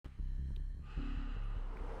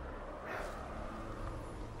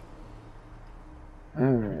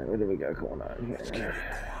Alright, what do we got going on here? Let's keep it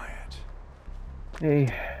quiet. Hey.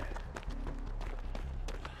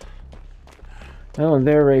 Oh, and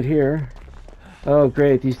they're right here. Oh,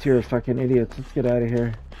 great. These two are fucking idiots. Let's get out of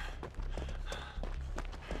here.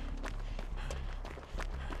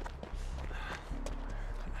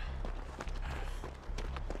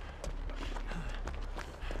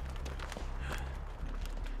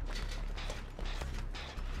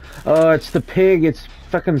 Oh, it's the pig. It's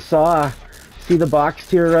fucking Saw. See the box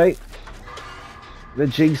to your right? The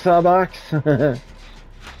jigsaw box?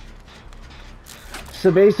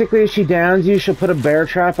 So basically, if she downs you, she'll put a bear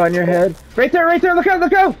trap on your head. Right there, right there! Look out,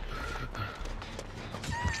 look out!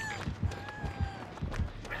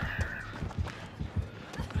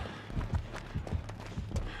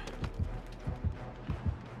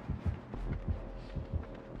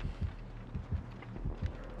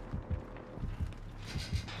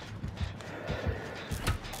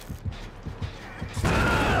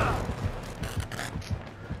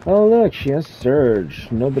 Oh look, she has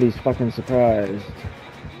Surge. Nobody's fucking surprised.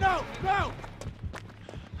 No, no!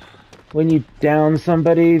 When you down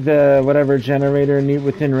somebody, the whatever generator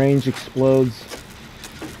within range explodes.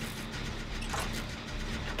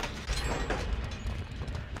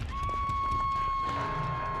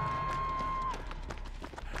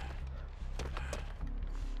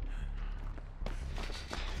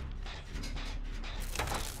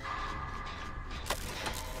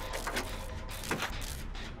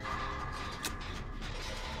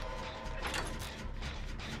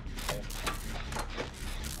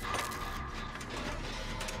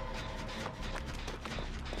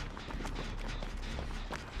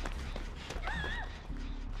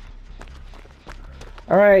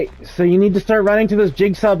 Alright, so you need to start running to those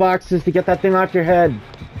jigsaw boxes to get that thing off your head.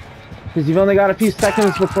 Because you've only got a few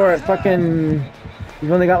seconds before it fucking...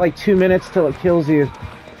 You've only got like 2 minutes till it kills you.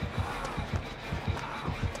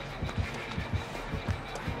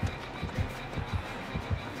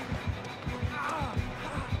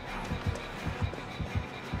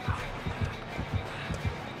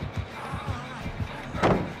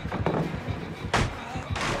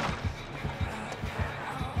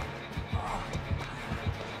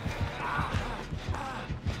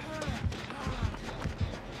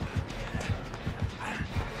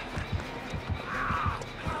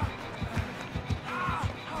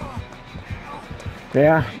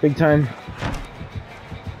 Yeah, big time.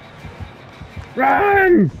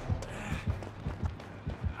 Run!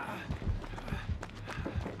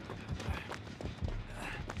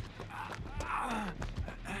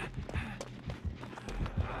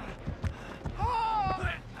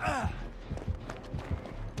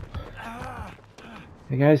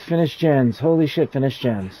 The guys finished gens. Holy shit, finished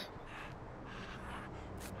gens.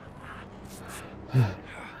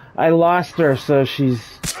 I lost her, so she's...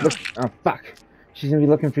 Oh, fuck. She's gonna be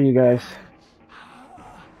looking for you guys.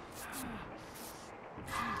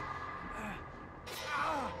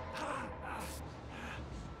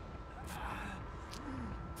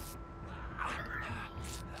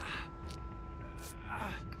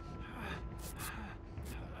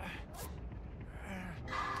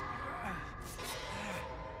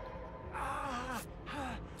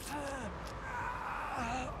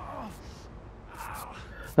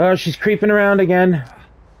 Oh, she's creeping around again.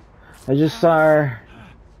 I just saw her.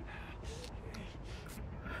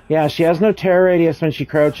 Yeah, she has no terror radius when she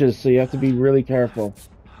crouches, so you have to be really careful.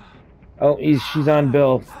 Oh, she's on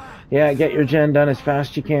Bill. Yeah, get your gen done as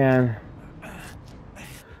fast as you can.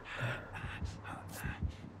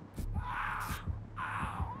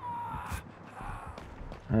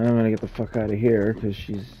 I'm gonna get the fuck out of here, because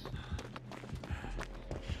she's...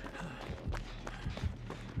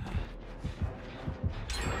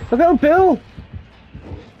 Look out, Bill!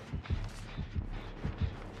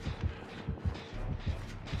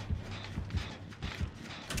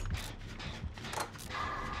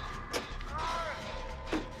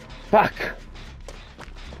 Fuck!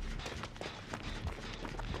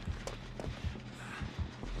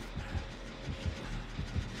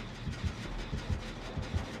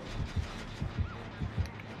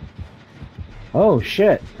 Oh,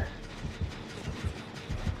 shit.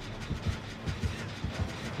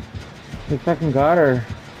 We fucking got her.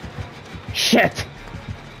 Shit!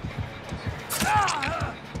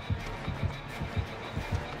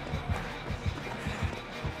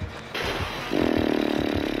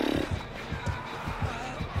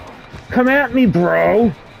 Come at me,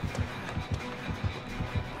 bro!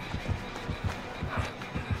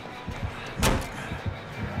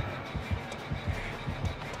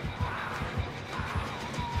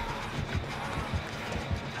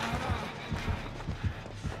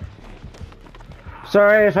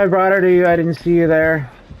 Sorry if I brought her to you, I didn't see you there.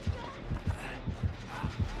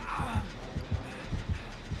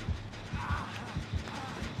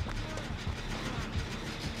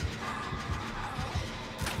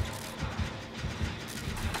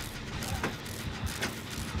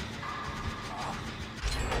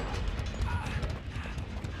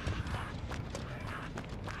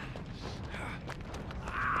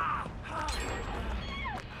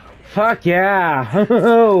 Fuck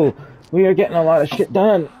yeah! We are getting a lot of shit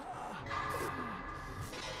done.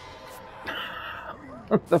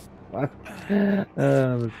 What the fuck?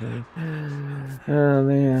 Oh, okay. Oh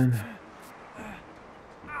man.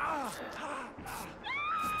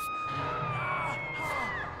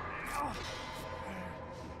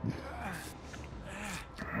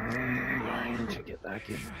 I'm going to get back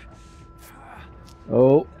in.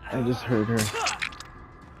 Oh, I just heard her.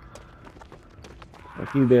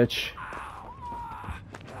 Fuck you, bitch.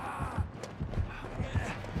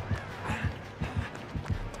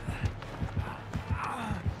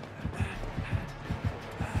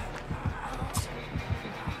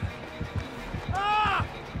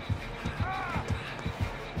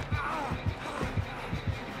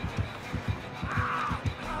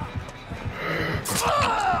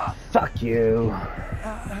 Fuck you.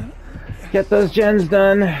 Get those gens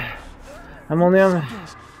done. I'm only on...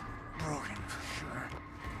 Broken for sure.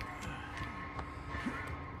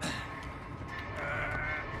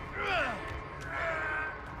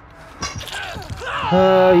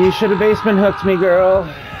 You should have basement hooked me, girl.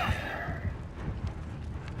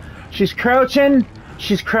 She's crouching.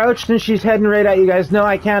 She's crouched and she's heading right at you guys. No,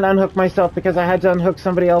 I can't unhook myself because I had to unhook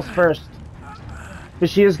somebody else first. But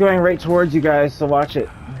she is going right towards you guys, so watch it.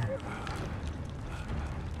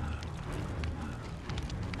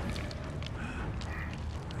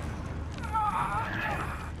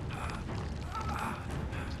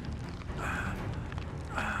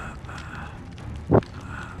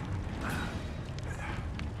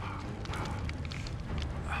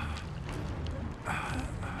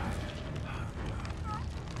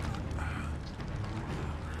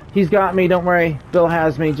 He's got me, don't worry. Bill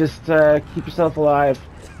has me, just keep yourself alive.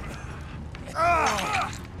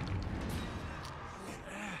 I'm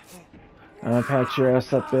gonna patch your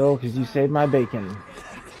ass up, Bill, because you saved my bacon.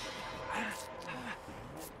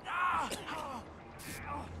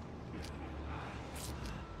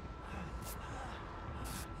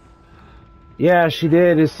 Yeah, she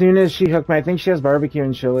did. As soon as she hooked me, I think she has barbecue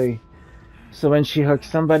and chili. So when she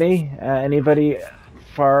hooks somebody, anybody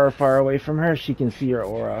far, far away from her, she can see your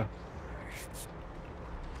aura.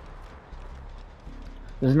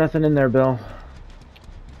 There's nothing in there, Bill.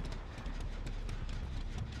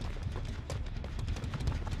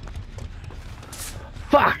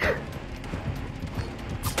 Fuck!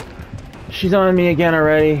 She's on me again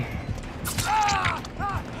already.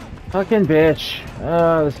 Fucking bitch.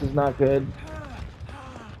 Oh, this is not good.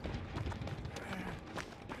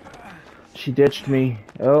 She ditched me.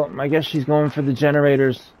 Oh, I guess she's going for the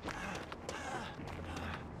generators.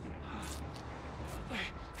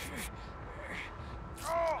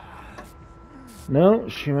 No,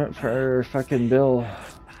 she went for fucking Bill.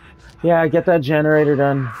 Yeah, get that generator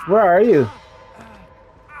done. Where are you?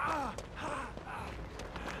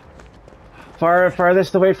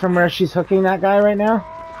 Farthest away from where she's hooking that guy right now?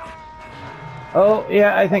 Oh,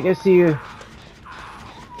 yeah, I think I see you.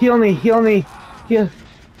 Heal me, heal me, heal.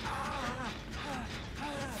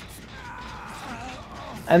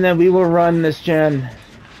 And then we will run this gen.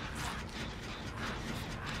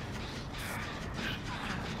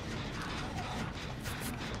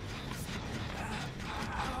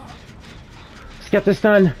 Let's get this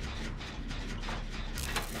done.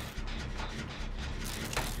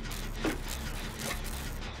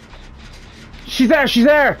 She's there, she's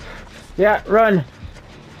there! Yeah, run.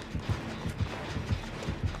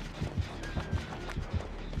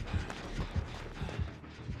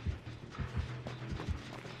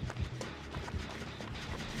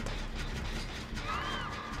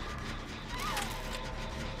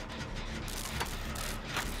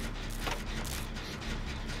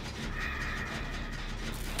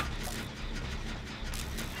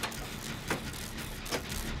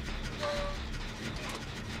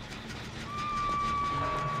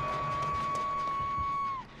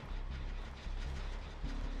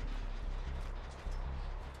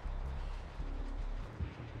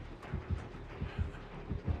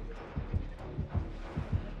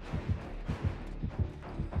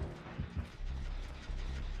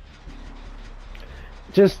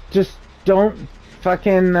 Just don't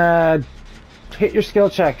fucking hit your skill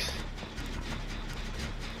checks.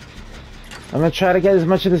 I'm gonna try to get as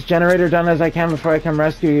much of this generator done as I can before I come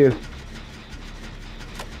rescue you.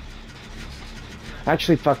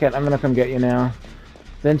 Actually, fuck it. I'm gonna come get you now.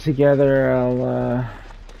 Then together, I'll,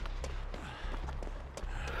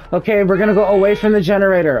 Okay, we're gonna go away from the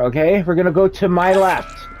generator, okay? We're gonna go to my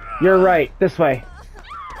left. Your right. This way.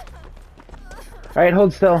 Alright,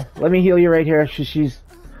 hold still. Let me heal you right here. She's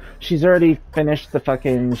already finished the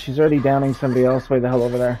fucking... She's already downing somebody else way the hell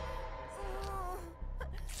over there.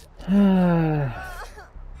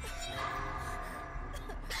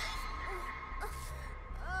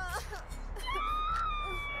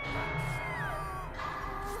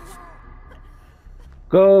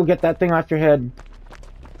 Go get that thing off your head.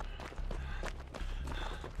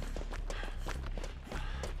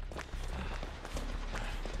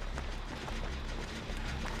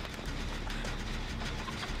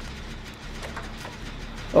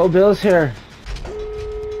 Oh, Bill's here.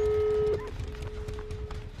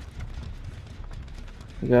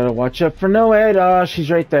 You gotta watch out for Noed. Oh, she's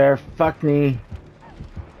right there. Fuck me.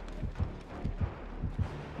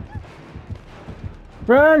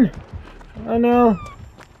 Run! Oh no.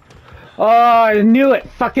 Oh, I knew it.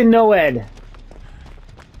 Fucking Noed.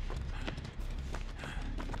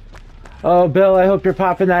 Oh, Bill, I hope you're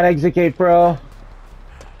popping that exit gate, bro.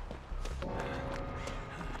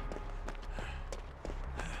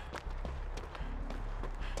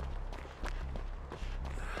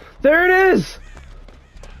 There it is!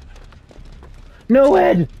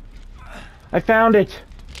 Noed! I found it.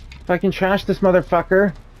 If I can trash this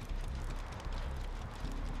motherfucker.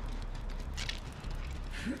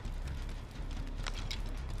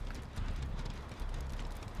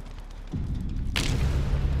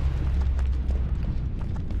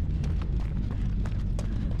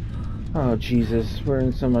 Oh, Jesus. We're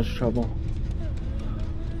in so much trouble.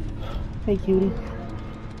 Hey, cutie.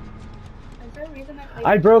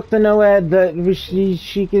 I broke the Noed that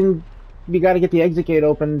she can... We gotta get the exit gate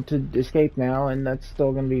open to escape now, and that's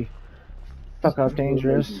still gonna be fuck off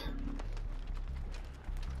dangerous.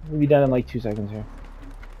 We'll be done in like 2 seconds here.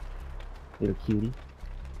 Little cutie.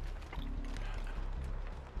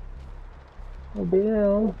 Oh,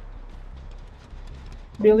 Bill.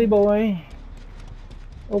 Billy boy.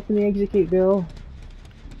 Open the exit gate, Bill.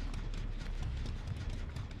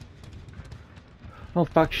 Oh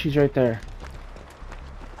fuck, she's right there.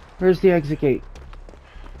 Where's the exit gate?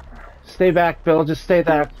 Stay back, Bill. Just stay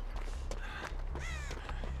back.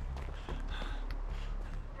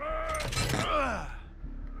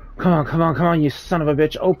 Come on, come on, come on, you son of a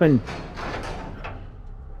bitch. Open.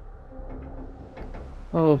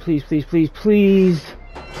 Oh, please, please, please, please.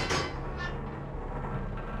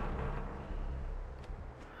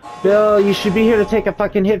 Bill, you should be here to take a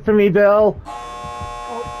fucking hit from me, Bill.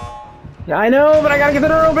 Yeah, I know, but I gotta get the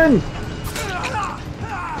door open.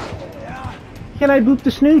 Can I boop the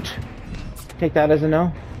snoot? Take that as a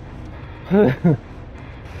no.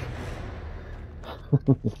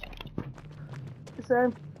 Is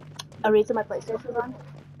there a reason my PlayStation's on?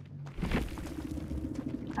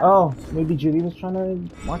 Oh, maybe Judy was trying to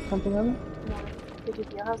watch something of it? Yeah. Did you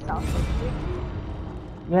feel how soft it was?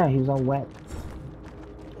 Yeah, he was all wet.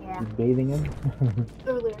 Yeah. He's bathing him.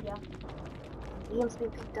 Earlier, yeah. Liam's been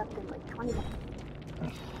picked up in like 20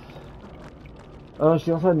 minutes. Oh,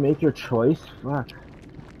 she also had Make Your Choice? Fuck.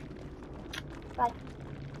 Bye.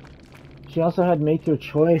 She also had Make Your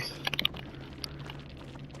Choice.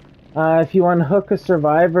 If you unhook a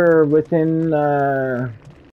survivor within,